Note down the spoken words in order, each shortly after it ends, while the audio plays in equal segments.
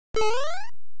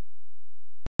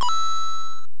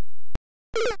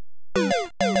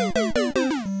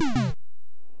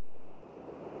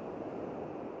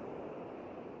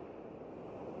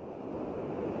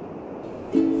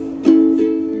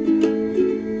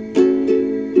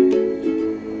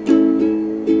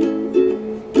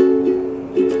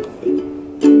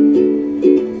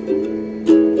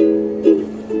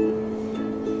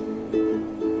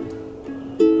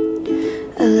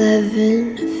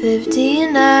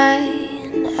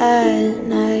9 at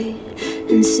night.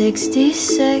 In 60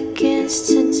 seconds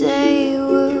today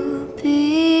will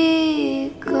be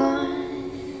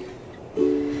gone.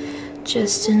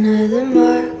 Just another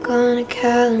mark on a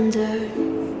calendar.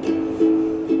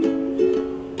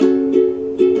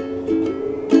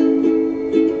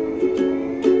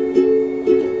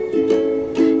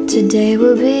 Today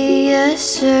will be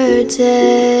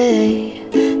yesterday.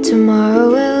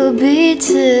 Tomorrow will be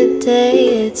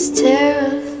today. It's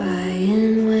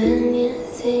terrifying when you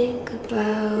think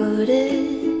about it.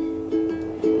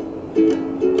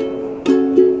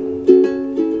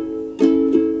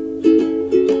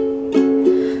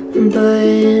 But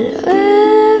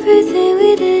everything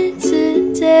we did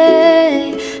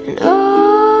today, and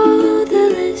all the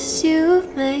lists you've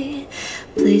made,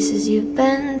 places you've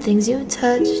been, things you've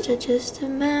touched, are just a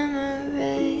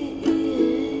memory.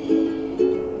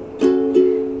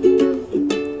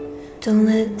 Don't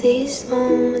let these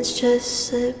moments just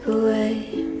slip away.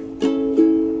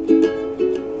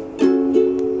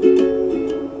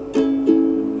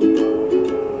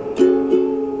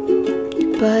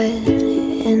 But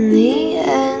in the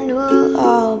end we'll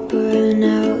all burn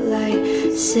out like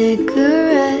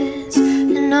cigarettes,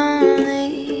 and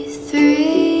only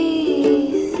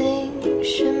 3 things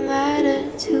should matter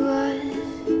to us.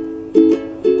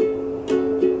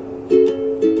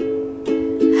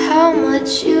 How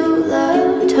much you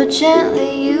loved, how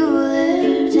gently you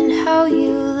lived, and how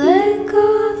you let go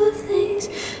of things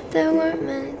that weren't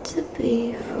meant to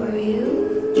be for you.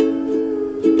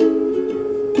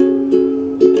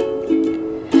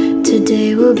 Today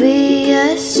will be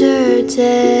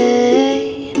yesterday.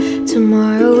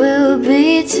 Tomorrow will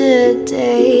be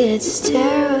today. It's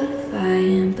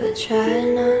terrifying, but try